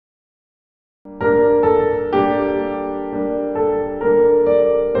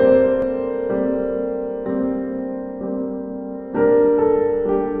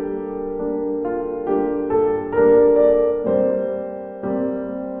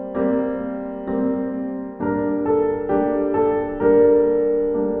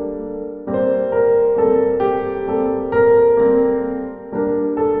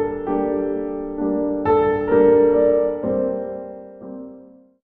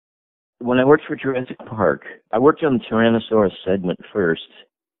when I worked for Jurassic Park, I worked on the Tyrannosaurus segment first,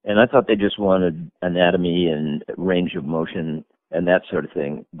 and I thought they just wanted anatomy and range of motion and that sort of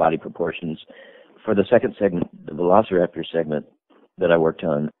thing, body proportions. For the second segment, the Velociraptor segment that I worked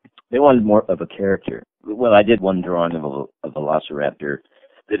on, they wanted more of a character. Well, I did one drawing of a Velociraptor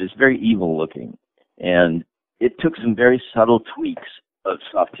that is very evil looking, and it took some very subtle tweaks of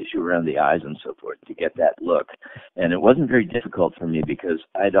soft tissue around the eyes and so forth to get that look. And it wasn't very difficult for me because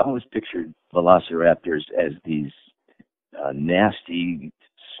I'd always pictured Velociraptors as these nasty,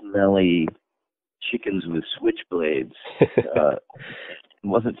 smelly chickens with switchblades. It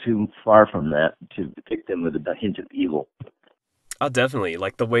wasn't too far from that to depict them with a hint of evil. Oh, definitely.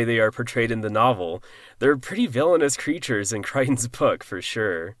 Like the way they are portrayed in the novel. They're pretty villainous creatures in Crichton's book, for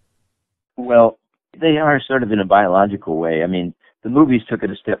sure. Well, they are sort of in a biological way. I mean, the movies took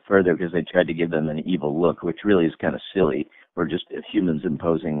it a step further because they tried to give them an evil look, which really is kind of silly. We're just humans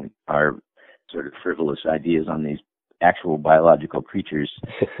imposing our sort of frivolous ideas on these actual biological creatures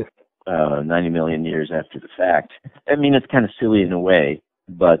 90 million years after the fact. I mean, it's kind of silly in a way,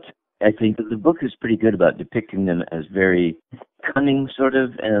 but I think that the book is pretty good about depicting them as very cunning, sort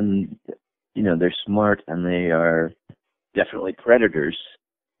of, and, you know, they're smart and they are definitely predators.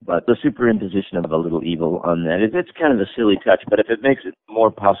 But the superimposition of a little evil on that, it's kind of a silly touch, but if it makes it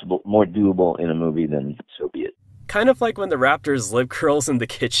more possible, more doable in a movie, then so be it. Kind of like when the raptor's lip curls in the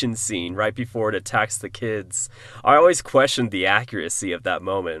kitchen scene right before it attacks the kids. I always questioned the accuracy of that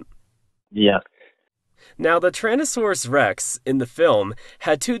moment. Yeah. Now, the Tyrannosaurus Rex in the film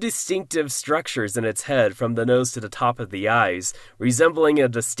had two distinctive structures in its head from the nose to the top of the eyes, resembling a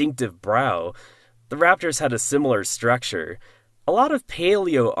distinctive brow. The raptors had a similar structure. A lot of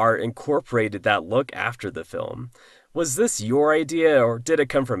paleo art incorporated that look after the film. Was this your idea, or did it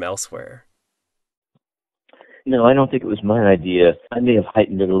come from elsewhere? No, I don't think it was my idea. I may have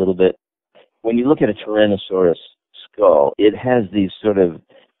heightened it a little bit. When you look at a Tyrannosaurus skull, it has these sort of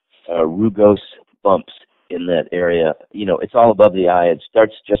rugose bumps in that area. You know, it's all above the eye. It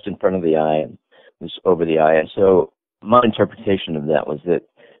starts just in front of the eye and it's over the eye. And so my interpretation of that was that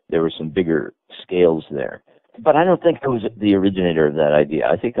there were some bigger scales there. But I don't think I was the originator of that idea.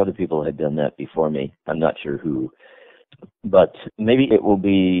 I think other people had done that before me. I'm not sure who. But maybe it will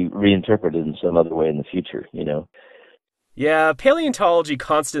be reinterpreted in some other way in the future, you know? Yeah, paleontology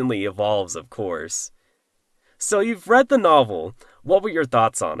constantly evolves, of course. So you've read the novel. What were your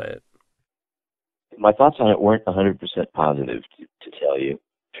thoughts on it? My thoughts on it weren't 100% positive, to tell you.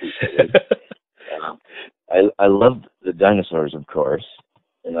 I loved the dinosaurs, of course,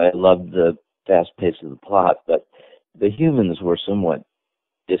 and I loved the fast pace of the plot, but the humans were somewhat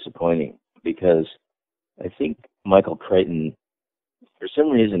disappointing because I think Michael Crichton, for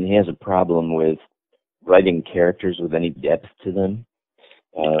some reason, he has a problem with writing characters with any depth to them.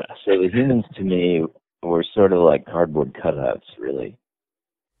 So the humans, to me, were sort of like cardboard cutouts, really.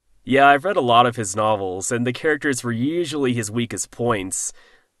 Yeah, I've read a lot of his novels, and the characters were usually his weakest points.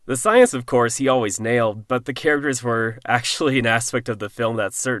 The science, of course, he always nailed, but the characters were actually an aspect of the film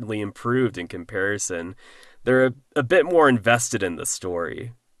that certainly improved in comparison. They're a bit more invested in the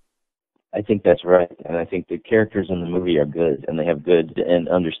story. I think that's right, and I think the characters in the movie are good, and they have good and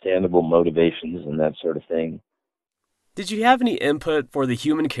understandable motivations and that sort of thing. Did you have any input for the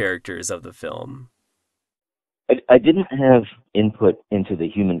human characters of the film? I didn't have input into the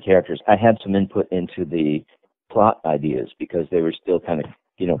human characters. I had some input into the plot ideas because they were still kind of,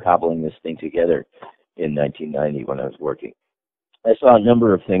 you know, cobbling this thing together in 1990 when I was working. I saw a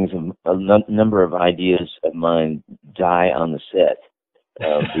number of things, a number of ideas of mine die on the set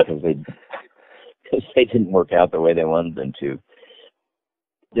because they didn't work out the way they wanted them to.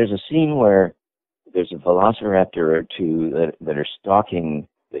 There's a scene where there's a velociraptor or two that are stalking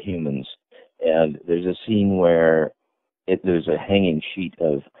the humans, and there's a scene where there's a hanging sheet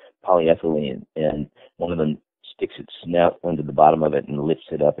of polyethylene, and one of them sticks its snout under the bottom of it and lifts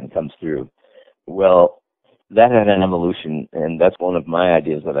it up and comes through. Well, that had an evolution, and that's one of my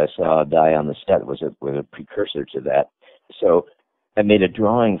ideas that I saw die on the set was a precursor to that. So I made a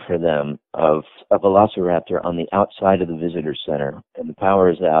drawing for them of a velociraptor on the outside of the visitor center, and the power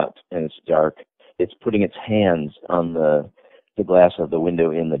is out, and it's dark. It's putting its hands on the glass of the window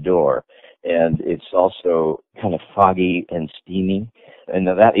in the door, and it's also kind of foggy and steamy. And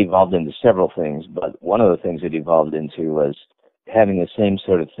that evolved into several things, but one of the things it evolved into was having the same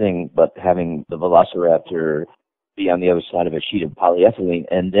sort of thing, but having the velociraptor be on the other side of a sheet of polyethylene,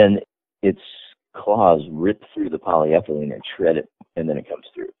 and then its claws rip through the polyethylene and shred it, and then it comes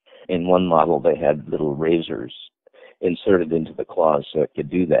through. In one model, they had little razors inserted into the claws so it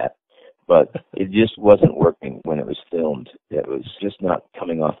could do that. but it just wasn't working when it was filmed. It was just not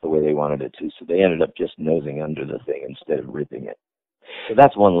coming off the way they wanted it to, so they ended up just nosing under the thing instead of ripping it. So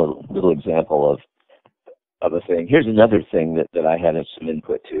that's one little example of a thing. Here's another thing that I had some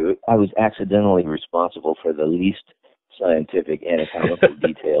input to. I was accidentally responsible for the least scientific anatomical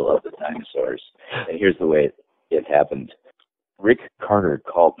detail of the dinosaurs. And here's the way it happened. Rick Carter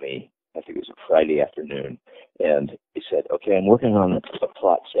called me, I think it was a Friday afternoon, and he said, okay, I'm working on a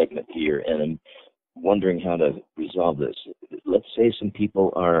plot segment here, and I'm wondering how to resolve this. Let's say some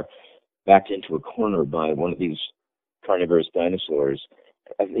people are backed into a corner by one of these carnivorous dinosaurs.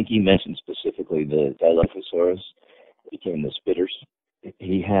 I think he mentioned specifically the Dilophosaurus, became the spitters.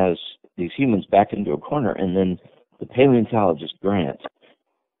 He has these humans backed into a corner, and then the paleontologist Grant,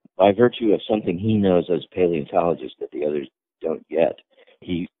 by virtue of something he knows as a paleontologist that the others don't get,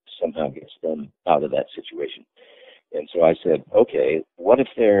 he somehow gets them out of that situation. And so I said, okay, what if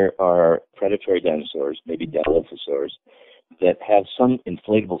there are predatory dinosaurs, maybe Dilophosaurs, that have some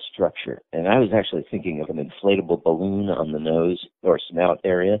inflatable structure? And I was actually thinking of an inflatable balloon on the nose or snout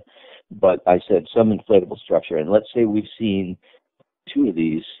area, but I said some inflatable structure. And let's say we've seen two of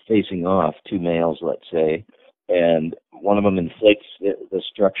these facing off, two males, let's say, and one of them inflates the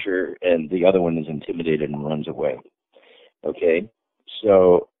structure and the other one is intimidated and runs away. Okay,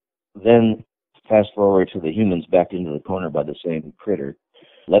 so then fast forward to the humans backed into the corner by the same critter.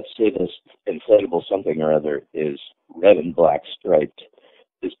 Let's say this inflatable something or other is red and black striped.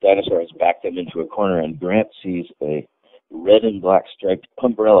 This dinosaur has backed them into a corner, and Grant sees a red and black striped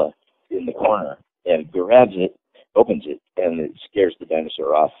umbrella in the corner and grabs it, opens it, and it scares the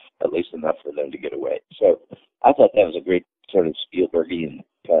dinosaur off, at least enough for them to get away. So I thought that was a great sort of Spielbergian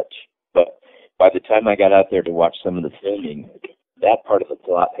touch. But by the time I got out there to watch some of the filming, that part of the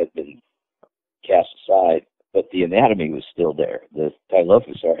plot had been cast aside, but the anatomy was still there. The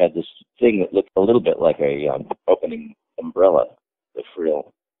Dilophosaur had this thing that looked a little bit like a opening umbrella, the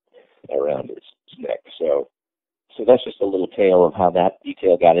frill around its neck. So that's just a little tale of how that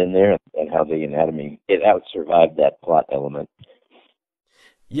detail got in there and how the anatomy, it out-survived that plot element.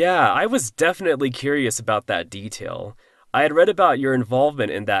 Yeah, I was definitely curious about that detail. I had read about your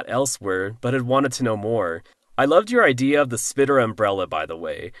involvement in that elsewhere, but had wanted to know more. I loved your idea of the spitter umbrella, by the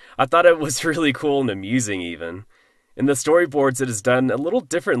way. I thought it was really cool and amusing, even. In the storyboards, it is done a little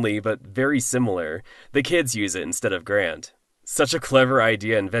differently, but very similar. The kids use it instead of Grant. Such a clever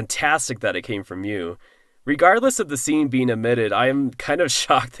idea, and fantastic that it came from you. Regardless of the scene being omitted, I am kind of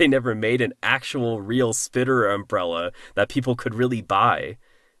shocked they never made an actual real spitter umbrella that people could really buy.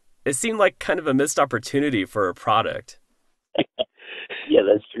 It seemed like kind of a missed opportunity for a product. Yeah,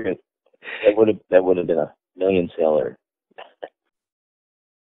 that's true. That would have been a million seller.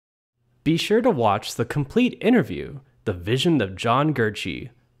 Be sure to watch the complete interview, The Vision of John Gurche,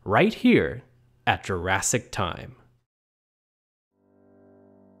 right here at Jurassic Time.